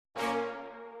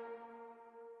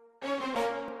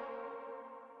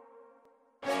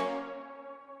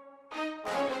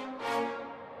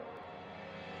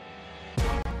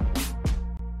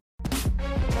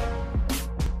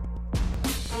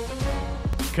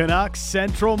Canucks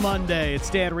Central Monday. It's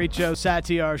Dan Riccio,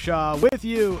 Satyar Shah with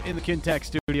you in the Kintec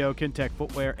studio. Kintec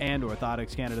Footwear and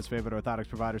Orthotics, Canada's favorite orthotics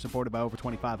provider, supported by over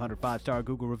 2,500 five-star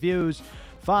Google reviews.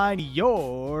 Find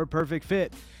your perfect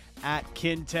fit at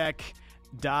kintec.net.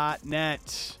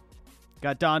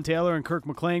 Got Don Taylor and Kirk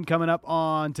McLean coming up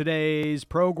on today's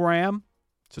program,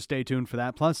 so stay tuned for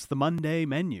that. Plus the Monday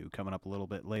menu coming up a little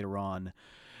bit later on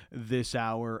this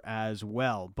hour as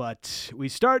well. But we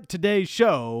start today's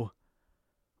show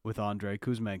with Andrei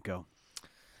Kuzmenko.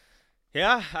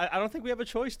 Yeah, I don't think we have a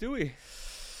choice, do we?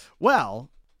 Well,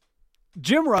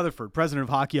 Jim Rutherford, president of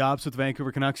hockey ops with the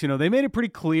Vancouver Canucks, they made it pretty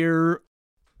clear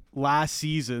last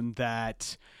season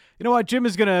that, Jim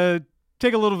is going to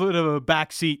take a little bit of a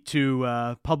backseat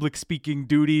to public speaking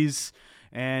duties,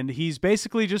 and he's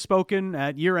basically just spoken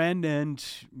at year-end and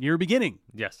year-beginning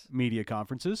media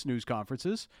conferences, news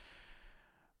conferences,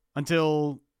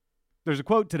 until there's a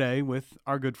quote today with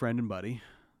our good friend and buddy,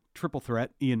 Triple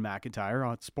Threat Ian McIntyre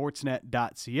on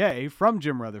sportsnet.ca from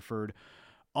Jim Rutherford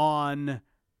on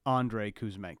Andrei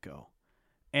Kuzmenko.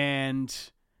 And,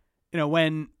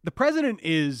 when the president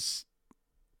is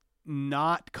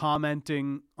not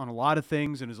commenting on a lot of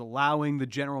things and is allowing the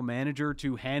general manager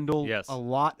to handle a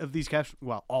lot of these questions,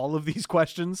 well, all of these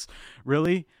questions,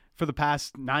 really, for the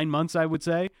past 9 months, I would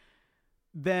say,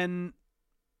 then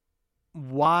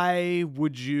why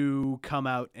would you come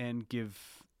out and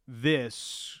give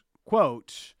this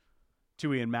quote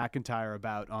to Ian McIntyre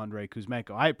about Andrei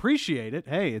Kuzmenko? I appreciate it.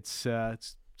 Hey, it's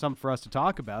something for us to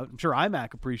talk about. I'm sure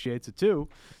IMAC appreciates it too.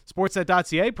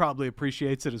 Sportsnet.ca probably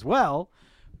appreciates it as well.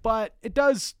 But it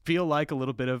does feel like a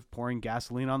little bit of pouring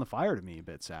gasoline on the fire to me a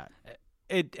bit, Sat.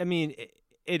 It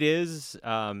is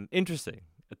interesting,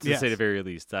 to say the very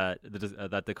least, that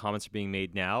the comments are being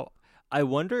made now. I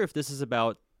wonder if this is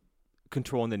about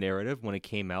controlling the narrative when it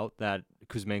came out that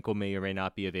Kuzmenko may or may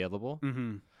not be available.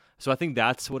 Mm-hmm. So I think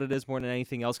that's what it is more than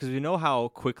anything else, because we know how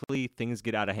quickly things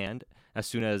get out of hand as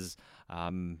soon as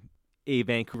a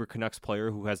Vancouver Canucks player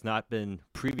who hasn't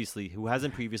previously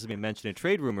been mentioned in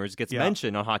trade rumors gets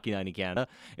mentioned on Hockey Night in Canada.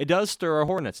 It does stir a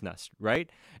hornet's nest, right?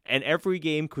 And every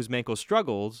game Kuzmenko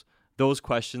struggles, those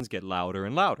questions get louder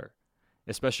and louder,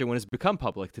 especially when it's become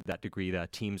public to that degree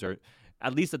that teams are,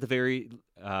 at least at the very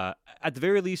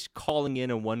least, calling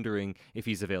in and wondering if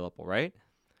he's available, right?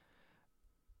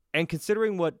 And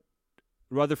considering what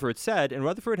Rutherford said, and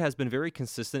Rutherford has been very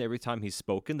consistent every time he's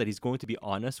spoken, that he's going to be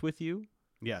honest with you.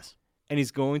 Yes. And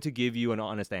he's going to give you an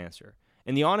honest answer.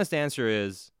 And the honest answer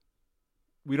is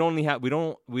we don't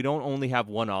only have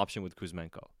one option with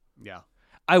Kuzmenko. Yeah.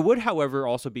 I would, however,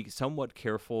 also be somewhat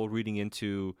careful reading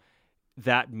into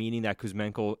that, meaning that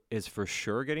Kuzmenko is for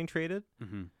sure getting traded.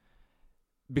 Mm-hmm.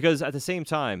 Because at the same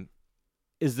time,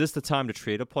 is this the time to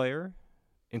trade a player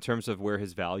in terms of where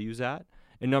his value's at?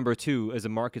 And number two, is the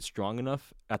market strong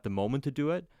enough at the moment to do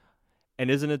it? And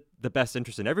isn't it the best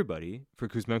interest in everybody for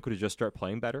Kuzmenko to just start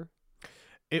playing better?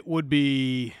 It would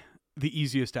be the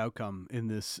easiest outcome in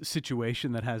this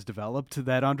situation that has developed,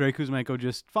 that Andrei Kuzmenko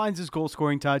just finds his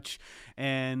goal-scoring touch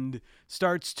and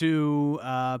starts to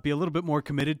be a little bit more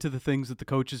committed to the things that the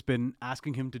coach has been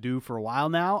asking him to do for a while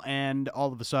now, and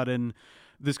all of a sudden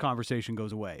this conversation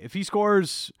goes away. If he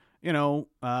scores 3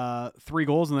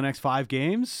 goals in the next 5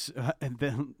 games, and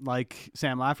then like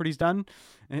Sam Lafferty's done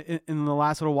in the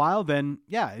last little while, then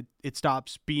it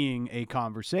stops being a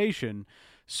conversation.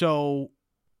 So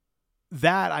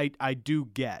that I do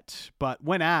get. But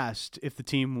when asked if the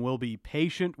team will be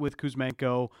patient with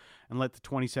Kuzmenko and let the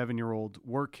 27-year-old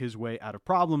work his way out of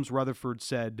problems, Rutherford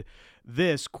said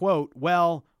this, quote,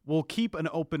 "Well, we'll keep an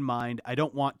open mind. I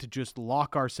don't want to just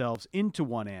lock ourselves into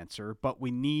one answer, but we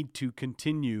need to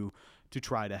continue to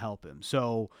try to help him."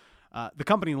 So the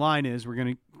company line is we're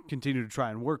going to continue to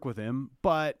try and work with him.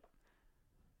 But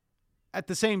at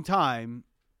the same time,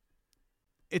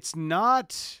 it's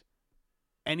not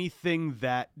anything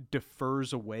that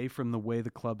differs away from the way the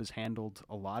club has handled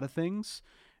a lot of things,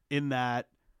 in that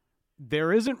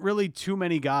there isn't really too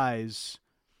many guys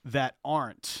that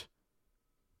aren't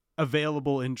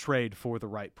available in trade for the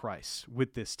right price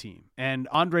with this team. And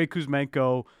Andrei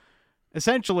Kuzmenko,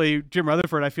 essentially, Jim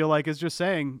Rutherford, I feel like, is just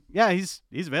saying, yeah, he's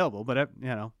available, but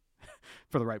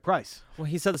for the right price. Well,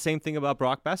 he said the same thing about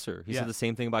Brock Besser. He said the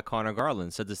same thing about Connor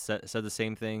Garland. Said the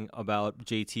same thing about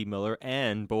JT Miller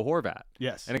and Bo Horvat.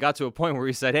 Yes. And it got to a point where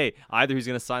he said, hey, either he's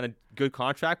going to sign a good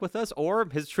contract with us or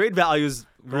his trade value is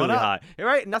really high.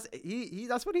 Right? And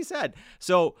that's what he said.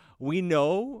 So we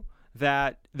know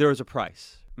that there is a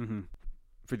price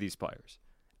for these players.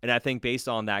 And I think based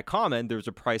on that comment, there's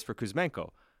a price for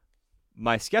Kuzmenko.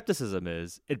 My skepticism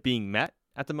is it being met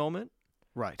at the moment.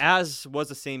 Right. As was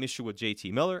the same issue with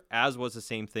JT Miller, as was the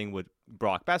same thing with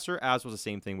Brock Besser, as was the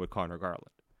same thing with Connor Garland,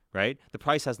 right? The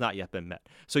price has not yet been met.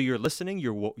 So you're listening,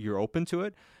 you're open to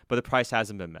it, but the price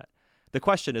hasn't been met. The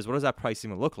question is, what does that price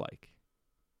even look like?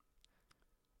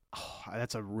 Oh,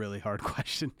 that's a really hard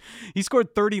question. He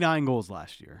scored 39 goals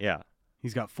last year. Yeah.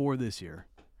 He's got 4 this year.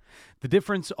 The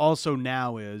difference also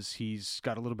now is he's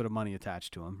got a little bit of money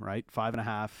attached to him, right?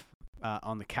 5.5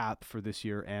 on the cap for this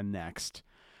year and next.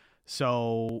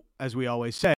 So, as we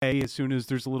always say, as soon as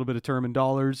there's a little bit of term in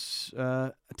dollars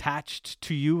attached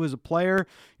to you as a player,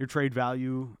 your trade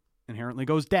value inherently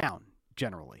goes down,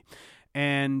 generally.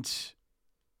 And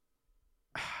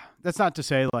that's not to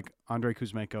say like Andrei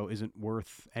Kuzmenko isn't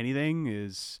worth anything,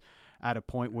 is at a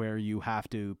point where you have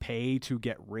to pay to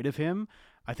get rid of him.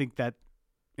 I think that,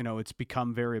 it's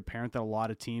become very apparent that a lot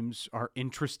of teams are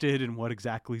interested in what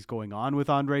exactly is going on with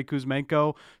Andrei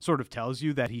Kuzmenko. Sort of tells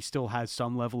you that he still has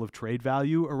some level of trade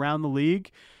value around the league,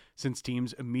 since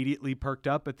teams immediately perked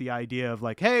up at the idea of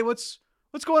like, hey, what's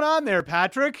going on there,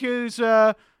 Patrick? Is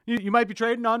you might be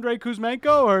trading Andrei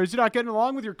Kuzmenko, or is he not getting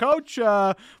along with your coach?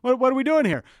 What are we doing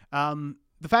here?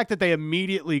 The fact that they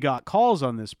immediately got calls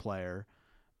on this player,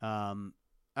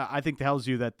 I think tells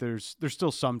you that there's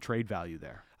still some trade value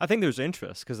there. I think there's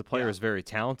interest because the player is very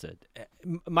talented.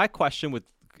 My question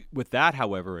with that,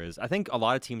 however, is I think a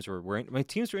lot of teams were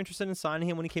interested in signing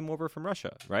him when he came over from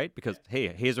Russia, right? Because hey,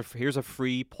 here's a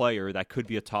free player that could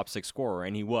be a top 6 scorer,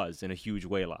 and he was in a huge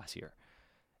way last year.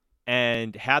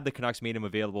 And had the Canucks made him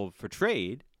available for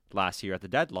trade last year at the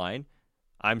deadline,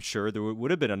 I'm sure there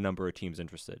would have been a number of teams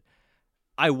interested.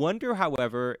 I wonder,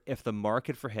 however, if the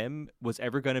market for him was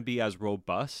ever going to be as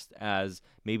robust as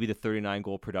maybe the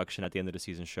 39-goal production at the end of the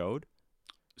season showed.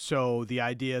 So the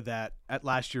idea that at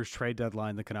last year's trade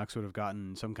deadline, the Canucks would have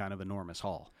gotten some kind of enormous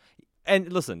haul.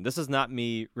 And listen, this is not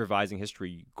me revising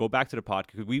history. Go back to the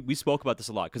podcast. We spoke about this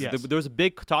a lot because there was a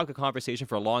big topic of conversation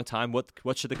for a long time. What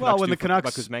should the Canucks do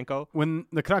about Kuzmenko? When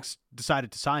the Canucks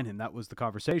decided to sign him, that was the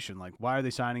conversation. Like, why are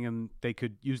they signing him? They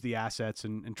could use the assets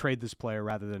and trade this player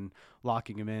rather than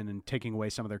locking him in and taking away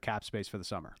some of their cap space for the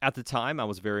summer. At the time, I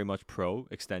was very much pro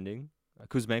extending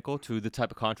Kuzmenko to the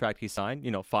type of contract he signed,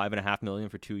 $5.5 million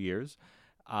for 2 years.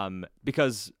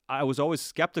 Because I was always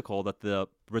skeptical that the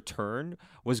return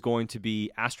was going to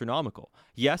be astronomical.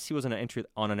 Yes, he was on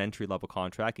an entry level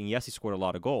contract, and yes, he scored a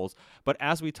lot of goals. But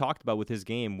as we talked about with his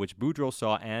game, which Boudreau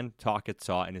saw and Tocchet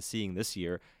saw and is seeing this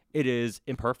year, it is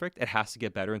imperfect. It has to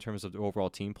get better in terms of the overall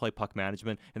team play, puck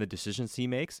management, and the decisions he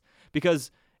makes.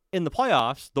 Because in the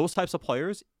playoffs, those types of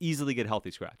players easily get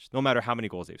healthy scratch, no matter how many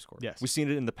goals they've scored. Yes. We've seen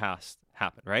it in the past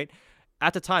happen, right?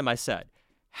 At the time, I said,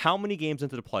 how many games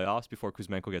into the playoffs before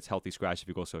Kuzmenko gets healthy scratch if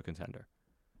he goes to a contender?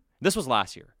 This was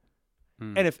last year.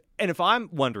 And if I'm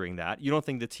wondering that, you don't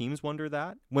think the teams wonder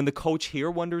that? When the coach here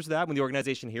wonders that, when the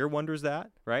organization here wonders that,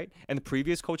 right? And the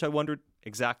previous coach, I wondered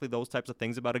exactly those types of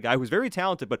things about a guy who's very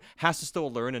talented but has to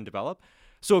still learn and develop.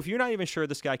 So if you're not even sure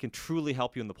this guy can truly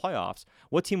help you in the playoffs,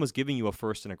 what team was giving you a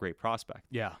first and a great prospect?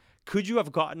 Yeah. Could you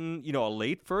have gotten, a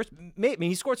late first? Maybe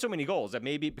he scored so many goals that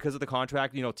maybe because of the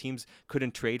contract, teams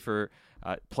couldn't trade for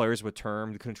players with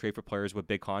term. They couldn't trade for players with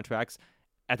big contracts.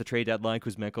 At the trade deadline,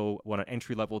 Kuzmenko, when an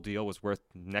entry-level deal was worth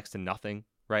next to nothing,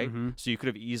 right? Mm-hmm. So you could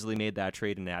have easily made that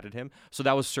trade and added him. So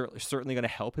that was certainly going to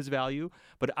help his value.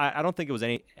 But I don't think it was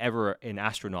ever an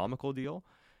astronomical deal.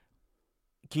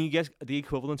 Can you get the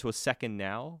equivalent to a second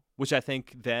now? Which I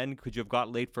think then, could you have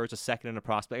got late first, a second, and a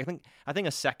prospect? I think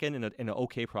a second and an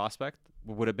okay prospect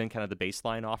would have been kind of the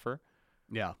baseline offer.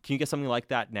 Yeah. Can you get something like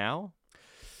that now?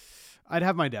 I'd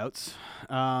have my doubts.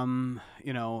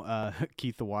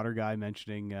 Keith the Water Guy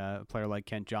mentioning a player like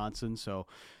Kent Johnson. So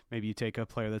maybe you take a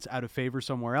player that's out of favor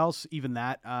somewhere else. Even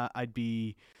that, I'd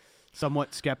be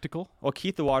somewhat skeptical. Well,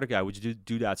 Keith the Water Guy, would you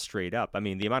do that straight up? I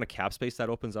mean, the amount of cap space that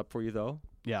opens up for you, though.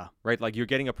 Yeah. Right? Like, you're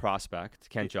getting a prospect,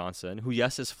 Kent Johnson, who,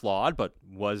 yes, is flawed, but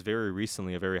was very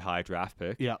recently a very high draft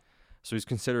pick. Yeah. So he's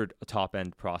considered a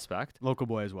top-end prospect. Local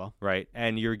boy as well. Right.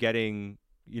 And you're getting,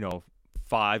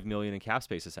 $5 million in cap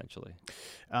space, essentially.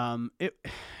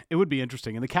 It would be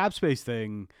interesting. And the cap space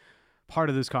thing, part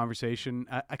of this conversation,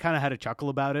 I kind of had a chuckle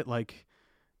about it. Like,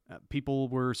 people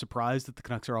were surprised that the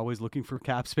Canucks are always looking for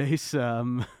cap space,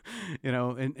 and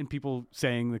people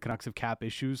saying the Canucks have cap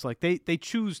issues. Like, they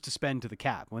choose to spend to the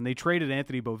cap. When they traded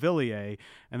Anthony Beauvillier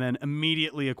and then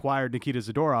immediately acquired Nikita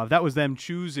Zadorov, that was them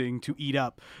choosing to eat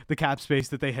up the cap space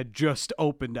that they had just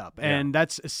opened up. Yeah. And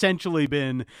that's essentially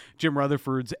been Jim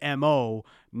Rutherford's MO,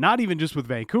 not even just with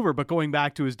Vancouver, but going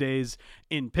back to his days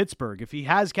in Pittsburgh. If he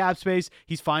has cap space,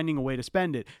 he's finding a way to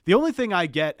spend it. The only thing I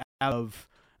get out of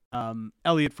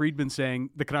Elliot Friedman saying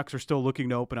the Canucks are still looking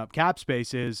to open up cap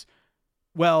space is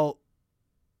well,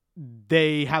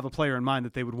 they have a player in mind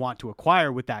that they would want to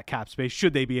acquire with that cap space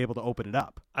should they be able to open it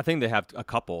up. I think they have a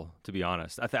couple, to be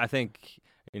honest. I think,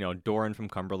 Doran from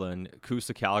Cumberland,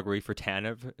 Kusa Calgary for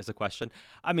Tanev is a question.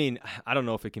 I mean, I don't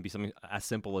know if it can be something as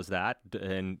simple as that.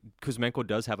 And Kuzmenko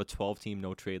does have a 12-team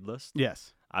no-trade list.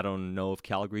 Yes. I don't know if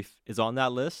Calgary is on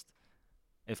that list.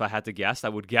 If I had to guess, I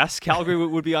would guess Calgary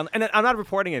would be on. And I'm not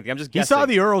reporting anything. I'm just guessing. He saw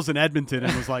the Earls in Edmonton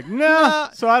and was like,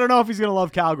 nah. So I don't know if he's going to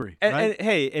love Calgary. And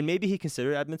hey, maybe he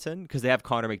considered Edmonton because they have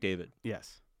Connor McDavid.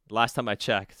 Yes. Last time I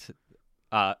checked,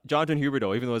 Jonathan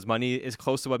Huberdeau, even though his money is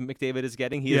close to what McDavid is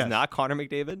getting, he is not Connor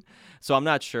McDavid. So I'm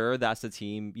not sure that's the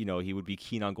team he would be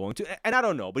keen on going to. And I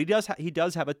don't know, but he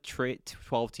does have a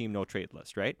 12-team no-trade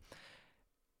list, right?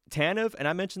 Tanev, and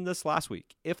I mentioned this last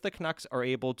week, if the Canucks are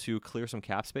able to clear some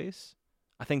cap space,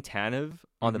 I think Tanev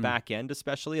on the back end,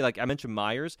 especially, like I mentioned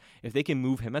Myers, if they can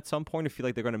move him at some point or feel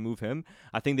like they're going to move him,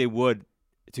 I think they would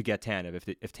to get Tanev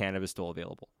if Tanev is still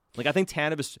available. Like I think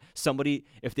Tanev is somebody,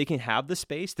 if they can have the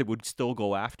space, they would still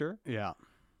go after. Yeah.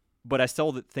 But I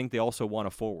still think they also want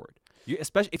a forward.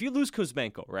 Especially if you lose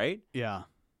Kuzmenko, right? Yeah.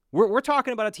 We're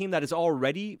talking about a team that is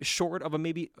already short of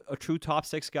maybe a true top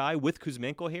 6 guy with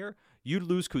Kuzmenko here. You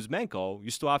lose Kuzmenko,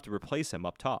 you still have to replace him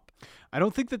up top. I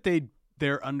don't think that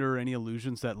they're under any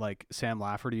illusions that like Sam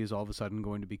Lafferty is all of a sudden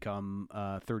going to become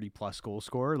a 30-plus goal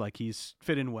scorer. Like he's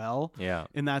fit in well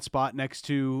in that spot next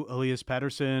to Elias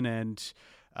Pettersson and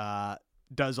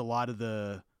does a lot of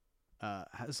the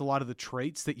has a lot of the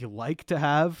traits that you like to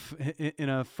have in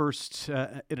a first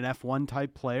in an F1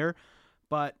 type player,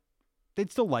 but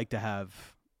they'd still like to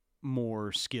have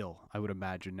more skill, I would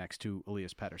imagine, next to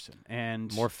Elias Pettersson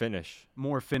and more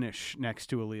finish next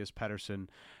to Elias Pettersson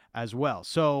as well.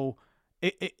 So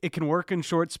it can work in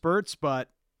short spurts, but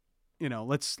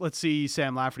let's see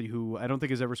Sam Lafferty, who I don't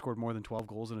think has ever scored more than 12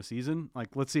 goals in a season. Like,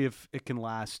 let's see if it can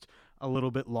last a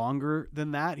little bit longer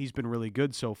than that. He's been really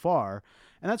good so far.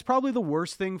 And that's probably the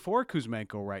worst thing for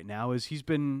Kuzmenko right now is he's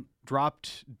been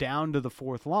dropped down to the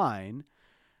fourth line,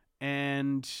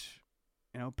 and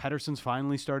Pettersson's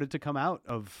finally started to come out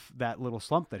of that little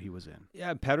slump that he was in.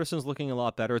 Yeah, Pettersson's looking a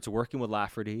lot better. It's working with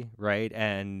Lafferty, right?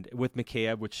 And with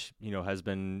Mikheyev, which, has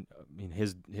been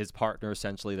his partner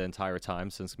essentially the entire time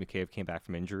since Mikheyev came back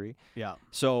from injury. Yeah.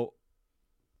 So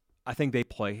I think they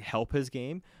help his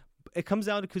game. It comes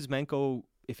down to Kuzmenko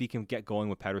if he can get going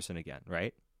with Pettersson again,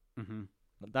 right? Mm-hmm.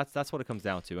 That's what it comes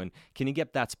down to. And can he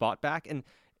get that spot back? And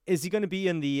is he going to be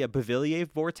in the Beauvillier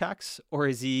vortex, or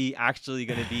is he actually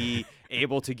going to be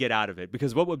able to get out of it?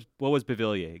 Because what was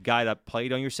Beauvillier? A guy that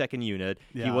played on your second unit.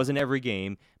 Yeah. He wasn't every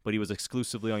game, but he was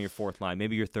exclusively on your fourth line,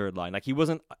 maybe your third line. Like, he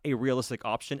wasn't a realistic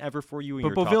option ever for you in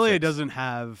your top 6. But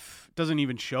Beauvillier doesn't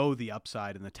even show the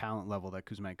upside and the talent level that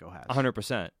Kuzmenko has.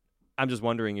 100%. I'm just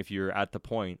wondering if you're at the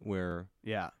point where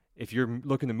if you're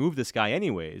looking to move this guy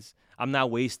anyways, I'm not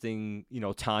wasting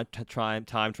time trying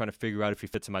to figure out if he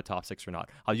fits in my top 6 or not.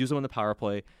 I'll use him on the power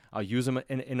play. I'll use him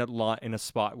in a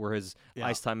spot where his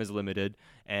ice time is limited,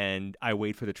 and I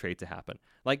wait for the trade to happen.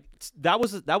 Like, that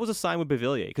was a sign with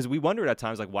Beauvillier, because we wondered at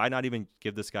times, like, why not even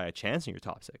give this guy a chance in your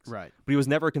top 6? Right. But he was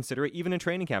never a consideration, even in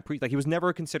training camp. He was never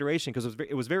a consideration because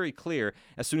it was very clear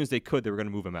as soon as they could, they were going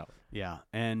to move him out. Yeah,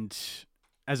 and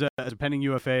as a pending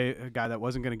UFA, a guy that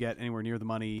wasn't going to get anywhere near the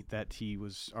money that he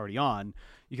was already on,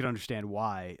 you can understand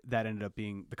why that ended up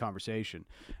being the conversation.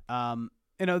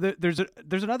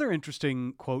 There's another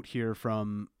interesting quote here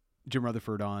from Jim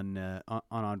Rutherford on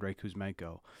Andrei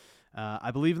Kuzmenko.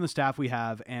 I believe in the staff we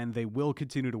have, and they will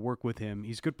continue to work with him.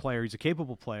 He's a good player. He's a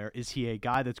capable player. Is he a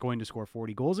guy that's going to score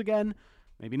 40 goals again?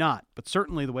 Maybe not, but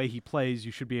certainly the way he plays,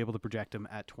 you should be able to project him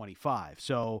at 25.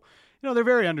 So, they're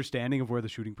very understanding of where the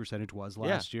shooting percentage was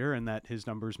last year, and that his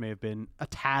numbers may have been a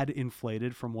tad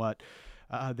inflated from what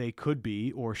they could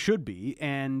be or should be.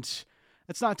 And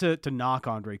it's not to knock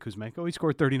Andrei Kuzmenko. He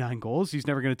scored 39 goals. He's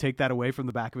never going to take that away from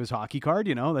the back of his hockey card.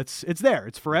 It's there.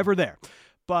 It's forever there.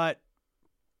 But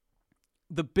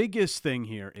the biggest thing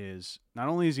here is not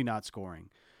only is he not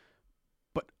scoring,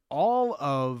 all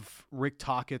of Rick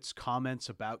Tockett's comments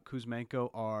about Kuzmenko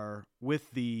are with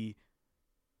the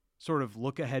sort of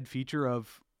look-ahead feature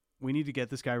of, we need to get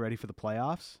this guy ready for the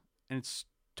playoffs. And it's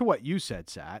to what you said,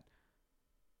 Sat.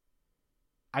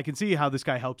 I can see how this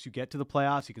guy helps you get to the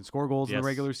playoffs. He can score goals in the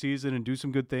regular season and do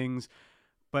some good things.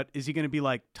 But is he going to be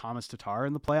like Thomas Tatar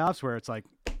in the playoffs, where it's like,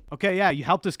 okay, yeah, you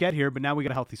helped us get here, but now we got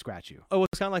to healthy scratch you. Oh,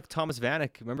 it's kind of like Thomas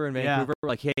Vanek. Remember in Vancouver?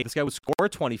 Like, hey, this guy would score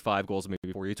 25 goals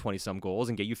maybe for you, 20-some goals,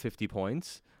 and get you 50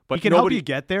 points. But he can help you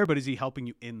get there, but is he helping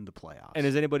you in the playoffs? And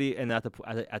is anybody, and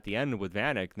at the end with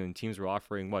Vanek, then teams were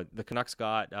offering what? The Canucks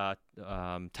got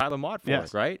Tyler Mott for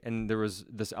it, right? And there was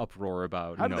this uproar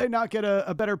about, how did they not get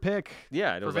a better pick for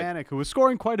Vanek, who was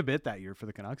scoring quite a bit that year for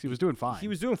the Canucks? He was doing fine. He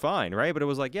was doing fine, right? But it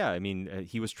was like, yeah, I mean,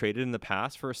 he was traded in the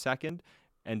past for a second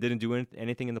and didn't do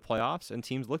anything in the playoffs, and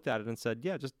teams looked at it and said,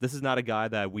 yeah, just this is not a guy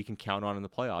that we can count on in the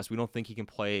playoffs. We don't think he can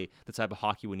play the type of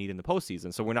hockey we need in the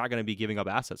postseason, so we're not going to be giving up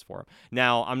assets for him.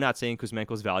 Now, I'm not saying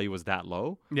Kuzmenko's value was that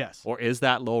low, or is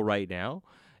that low right now.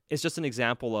 It's just an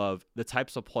example of the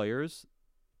types of players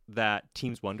that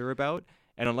teams wonder about,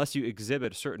 and unless you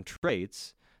exhibit certain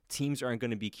traits, teams aren't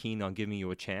going to be keen on giving you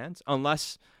a chance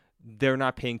unless they're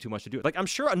not paying too much to do it. Like, I'm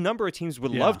sure a number of teams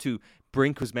would love to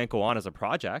bring Kuzmenko on as a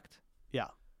project. Yeah.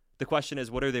 The question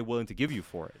is, what are they willing to give you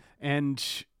for it? And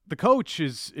the coach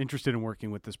is interested in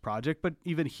working with this project, but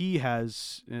even he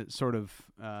has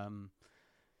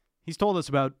he's told us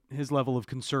about his level of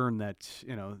concern that,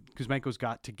 Kuzmenko's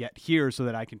got to get here so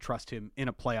that I can trust him in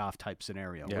a playoff type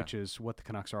scenario, which is what the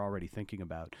Canucks are already thinking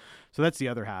about. So that's the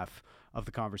other half of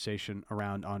the conversation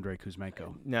around Andrei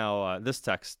Kuzmenko. Now, this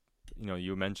text,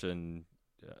 you mentioned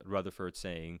Rutherford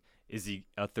saying, is he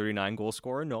a 39-goal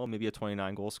scorer? No, maybe a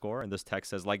 29-goal scorer. And this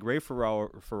text says, like Ray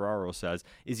Ferraro says,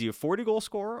 is he a 40-goal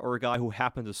scorer or a guy who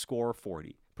happened to score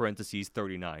 40? Parentheses,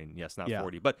 39. Yes, not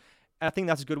 40. But I think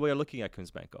that's a good way of looking at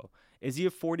Kuzmenko. Is he a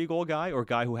 40-goal guy or a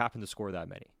guy who happened to score that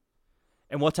many?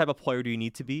 And what type of player do you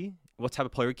need to be? What type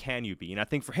of player can you be? And I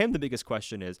think for him, the biggest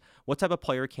question is, what type of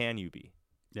player can you be?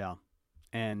 Yeah.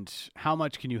 And how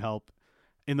much can you help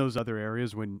in those other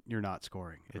areas when you're not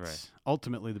scoring? It's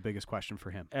ultimately the biggest question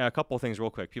for him. A couple of things real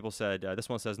quick. People said, this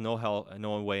one says,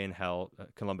 no way in hell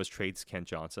Columbus trades Kent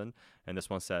Johnson. And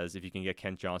this one says, if you can get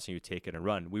Kent Johnson, you take it and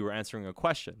run. We were answering a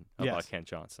question about Kent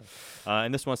Johnson.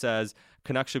 And this one says,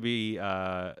 Canucks should be,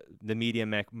 the media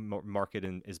market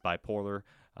is bipolar.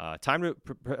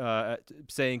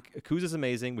 Saying Kuz is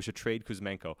amazing. We should trade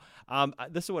Kuzmenko.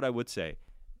 This is what I would say.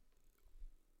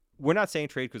 We're not saying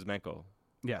trade Kuzmenko.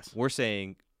 Yes. We're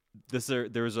saying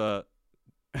there's a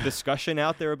discussion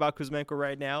out there about Kuzmenko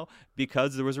right now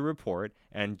because there was a report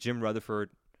and Jim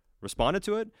Rutherford responded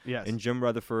to it. Yes. And Jim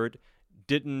Rutherford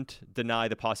didn't deny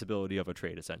the possibility of a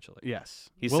trade, essentially.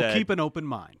 Yes. We'll keep an open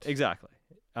mind. Exactly.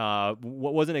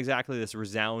 What wasn't exactly this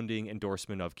resounding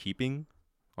endorsement of keeping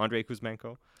Andrei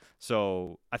Kuzmenko.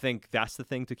 So I think that's the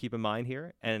thing to keep in mind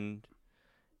here. And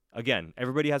again,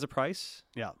 everybody has a price.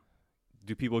 Yeah.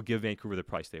 Do people give Vancouver the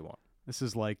price they want? This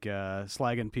is like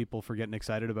slagging people for getting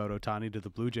excited about Ohtani to the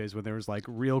Blue Jays when there was like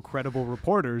real credible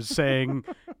reporters saying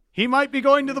he might be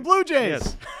going to the Blue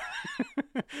Jays.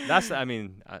 Yes.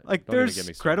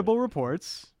 There's credible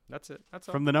reports. That's it. That's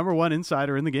all. From the number one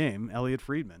insider in the game, Elliot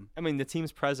Friedman. I mean, the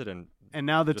team's president. And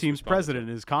now the team's president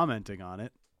is commenting on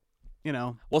it.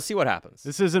 We'll see what happens.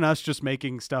 This isn't us just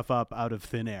making stuff up out of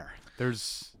thin air.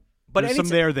 There's some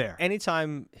there.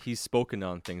 Anytime he's spoken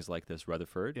on things like this,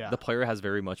 Rutherford, the player has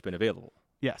very much been available.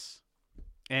 Yes.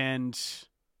 And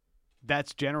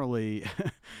that's generally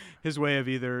his way of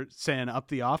either saying up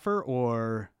the offer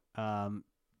or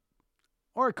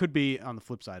it could be on the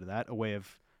flip side of that, a way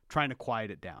of trying to quiet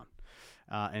it down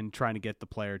and trying to get the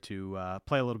player to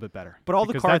play a little bit better.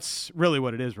 But that's really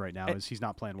what it is right now is he's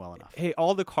not playing well enough. Hey,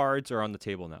 all the cards are on the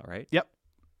table now, right? Yep.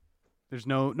 There's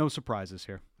no surprises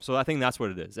here. So I think that's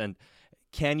what it is. And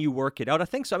can you work it out? I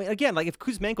think so. I mean, again, like if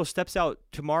Kuzmenko steps out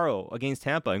tomorrow against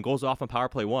Tampa and goes off on power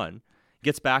play 1,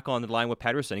 gets back on the line with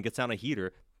Pettersson and gets down a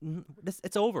heater,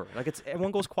 it's over. Like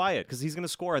everyone goes quiet because he's going to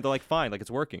score and they're like, fine, like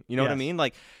it's working. You know what I mean?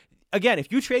 Like, again,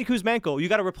 if you trade Kuzmenko, you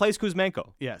got to replace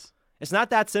Kuzmenko. Yes. It's not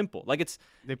that simple. Like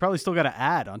they probably still got to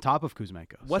add on top of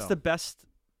Kuzmenko. What's the best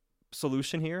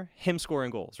solution here? Him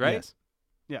scoring goals, right?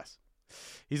 Yes.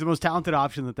 He's the most talented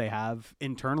option that they have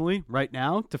internally right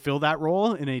now to fill that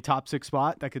role in a top 6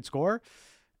 spot that could score.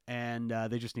 And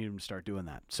they just need him to start doing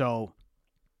that. So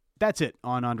that's it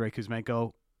on Andrei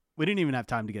Kuzmenko. We didn't even have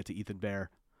time to get to Ethan Bear,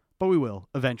 but we will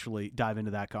eventually dive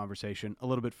into that conversation a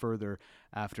little bit further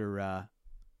after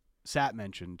Sat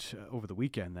mentioned over the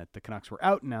weekend that the Canucks were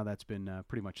out. And now that's been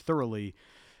pretty much thoroughly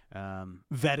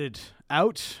vetted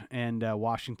out, and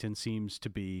Washington seems to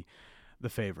be the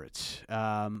favorites.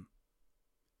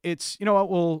 It's,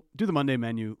 we'll do the Monday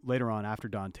menu later on after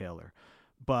Don Taylor,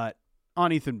 but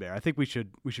on Ethan Bear, I think we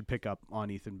should pick up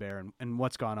on Ethan Bear and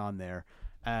what's gone on there.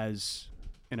 As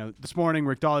this morning,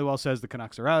 Rick Dollywell says the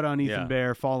Canucks are out on Ethan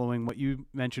Bear following what you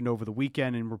mentioned over the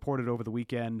weekend and reported over the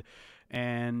weekend.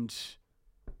 And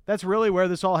that's really where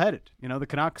this all headed. The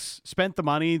Canucks spent the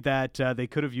money that they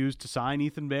could have used to sign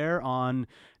Ethan Bear on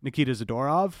Nikita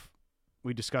Zadorov.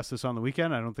 We discussed this on the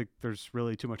weekend. I don't think there's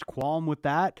really too much qualm with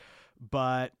that.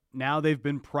 But now they've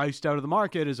been priced out of the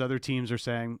market as other teams are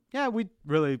saying, yeah, we'd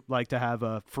really like to have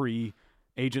a free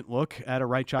agent look at a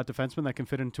right shot defenseman that can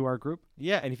fit into our group.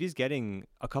 Yeah, and if he's getting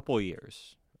a couple of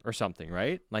years or something,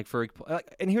 right?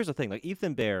 And here's the thing: like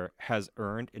Ethan Bear has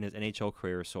earned in his NHL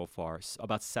career so far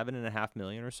about $7.5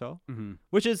 million or so,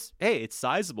 which is it's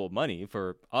sizable money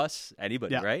for us,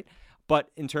 anybody, right? But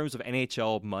in terms of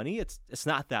NHL money, it's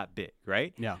not that big,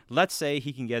 right? Yeah. Let's say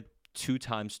he can get 2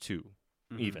 times 2.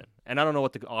 Even. And I don't know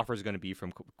what the offer is going to be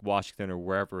from Washington or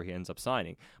wherever he ends up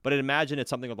signing. But I'd imagine it's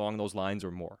something along those lines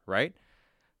or more, right?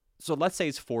 So let's say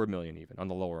it's $4 million even on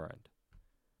the lower end.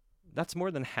 That's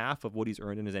more than half of what he's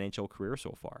earned in his NHL career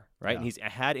so far, right? Yeah. And he's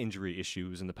had injury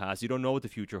issues in the past. You don't know what the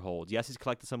future holds. Yes, he's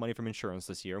collected some money from insurance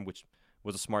this year, which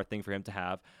was a smart thing for him to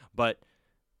have. But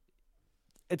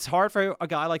it's hard for a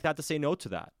guy like that to say no to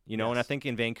that, Yes. And I think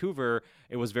in Vancouver,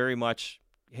 it was very much,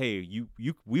 hey,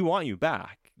 we want you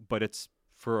back, but it's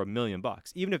for $1 million.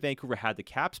 Even if Vancouver had the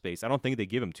cap space, I don't think they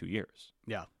give him 2 years.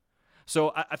 Yeah.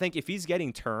 So I think if he's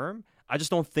getting term, I just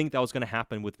don't think that was going to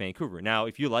happen with Vancouver. Now,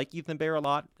 if you like Ethan Bear a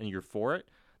lot and you're for it,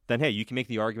 then hey, you can make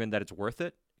the argument that it's worth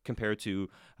it compared to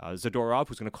Zadorov,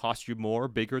 who's going to cost you more,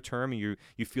 bigger term, and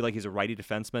you feel like he's a righty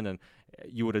defenseman, and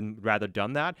you would have rather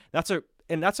done that. That's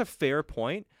a fair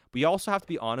point, but you also have to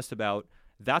be honest about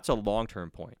that's a long-term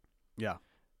point. Yeah.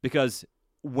 Because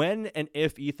when and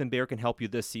if Ethan Bear can help you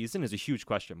this season is a huge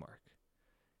question mark.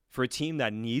 For a team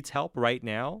that needs help right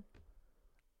now,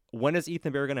 when is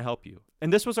Ethan Bear going to help you?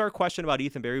 And this was our question about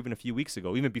Ethan Bear even a few weeks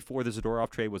ago, even before the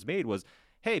Zadorov trade was made, was,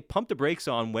 hey, pump the brakes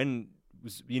on when,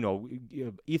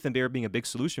 Ethan Bear being a big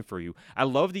solution for you. I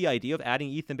love the idea of adding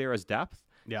Ethan Bear as depth,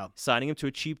 signing him to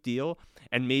a cheap deal,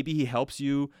 and maybe he helps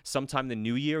you sometime in the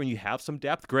new year and you have some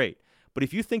depth, great. But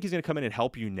if you think he's going to come in and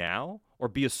help you now or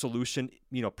be a solution,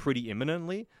 pretty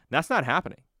imminently, that's not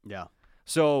happening. Yeah.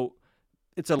 So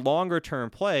it's a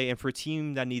longer-term play, and for a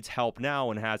team that needs help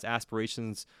now and has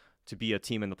aspirations to be a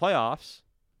team in the playoffs,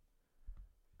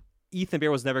 Ethan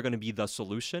Bear was never going to be the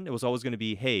solution. It was always going to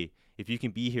be, hey, if you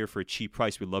can be here for a cheap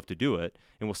price, we'd love to do it,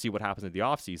 and we'll see what happens in the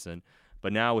offseason.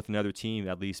 But now with another team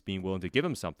at least being willing to give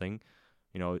him something,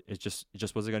 it just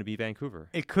wasn't going to be Vancouver.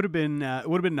 It could have been, it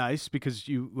would have been nice because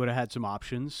you would have had some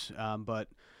options. But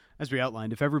as we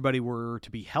outlined, if everybody were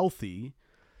to be healthy,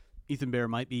 Ethan Bear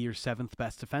might be your 7th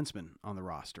best defenseman on the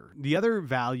roster. The other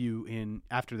value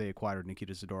after they acquired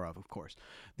Nikita Zadorov, of course,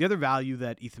 the other value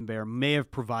that Ethan Bear may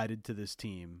have provided to this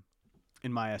team,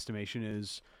 in my estimation,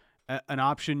 is an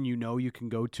option you can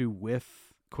go to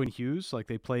with Quinn Hughes. Like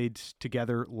they played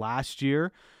together last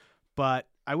year, but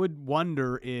I would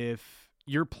wonder if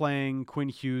you're playing Quinn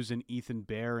Hughes and Ethan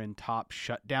Bear in top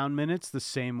shutdown minutes the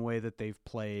same way that they've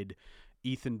played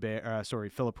Philip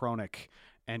Hronek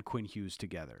and Quinn Hughes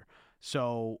together.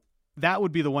 So that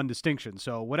would be the one distinction.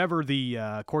 So whatever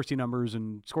the Corsi numbers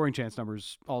and scoring chance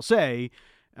numbers all say,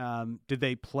 did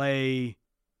they play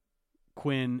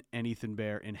Quinn and Ethan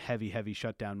Bear in heavy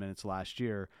shutdown minutes last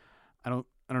year? I don't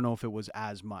know if it was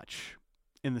as much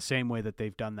in the same way that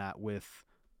they've done that with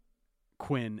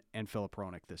Quinn and Philip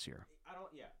Hronek this year.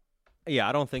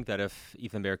 I don't think that if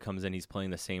Ethan Bear comes in, he's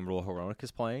playing the same role Hronek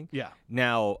is playing. Yeah.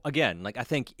 Now, again, I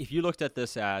think if you looked at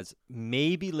this as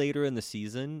maybe later in the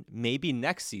season, maybe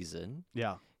next season,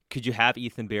 could you have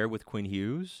Ethan Bear with Quinn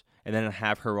Hughes and then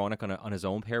have Hronek on his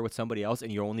own pair with somebody else,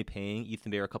 and you're only paying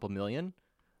Ethan Bear a couple million?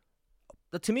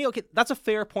 To me, okay, that's a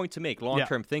fair point to make,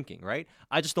 long-term thinking, right?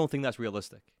 I just don't think that's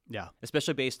realistic. Yeah.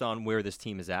 Especially based on where this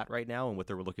team is at right now and what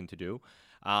they're looking to do.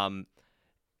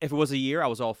 If it was a year, I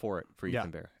was all for it for Ethan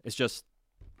Bear. It's just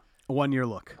a 1-year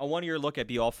look. A 1-year look, I'd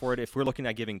be all for it. If we're looking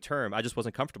at giving term, I just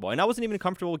wasn't comfortable. And I wasn't even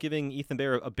comfortable giving Ethan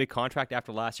Bear a big contract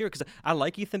after last year because I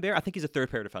like Ethan Bear. I think he's a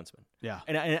third-pair defenseman. Yeah.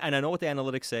 And I know what the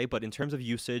analytics say, but in terms of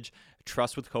usage,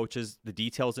 trust with coaches, the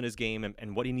details in his game,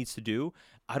 and what he needs to do,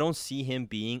 I don't see him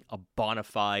being a bona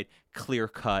fide,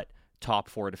 clear-cut top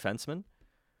 4 defenseman.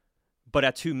 But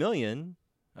at $2 million,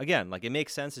 again, it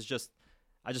makes sense. It's just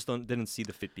I just didn't see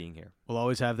the fit being here. We'll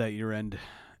always have that year-end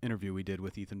interview we did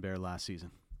with Ethan Bear last season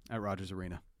at Rogers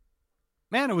Arena.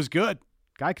 Man, it was good.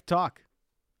 Guy could talk.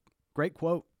 Great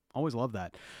quote. Always love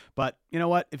that. But you know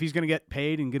what? If he's going to get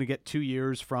paid and going to get 2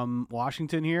 years from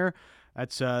Washington here,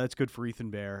 that's good for Ethan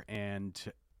Bear. And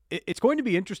it's going to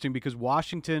be interesting because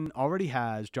Washington already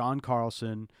has John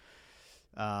Carlson,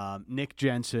 Nick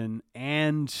Jensen,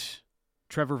 and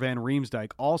Trevor Van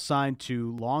Riemsdyk all signed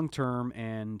to long-term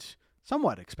and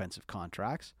somewhat expensive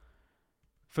contracts.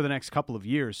 for the next couple of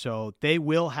years. So they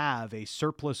will have a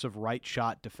surplus of right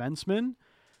shot defensemen,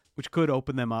 which could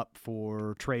open them up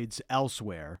for trades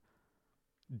elsewhere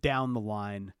down the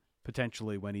line,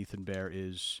 potentially when Ethan Bear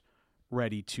is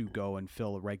ready to go and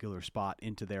fill a regular spot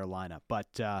into their lineup.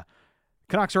 But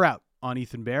Canucks are out on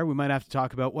Ethan Bear. We might have to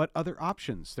talk about what other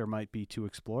options there might be to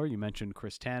explore. You mentioned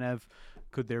Chris Tanev.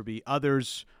 Could there be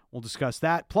others? We'll discuss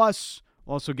that. Plus,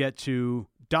 we'll also get to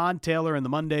Don Taylor and the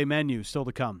Monday menu still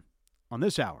to come on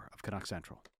this hour of Canuck Central.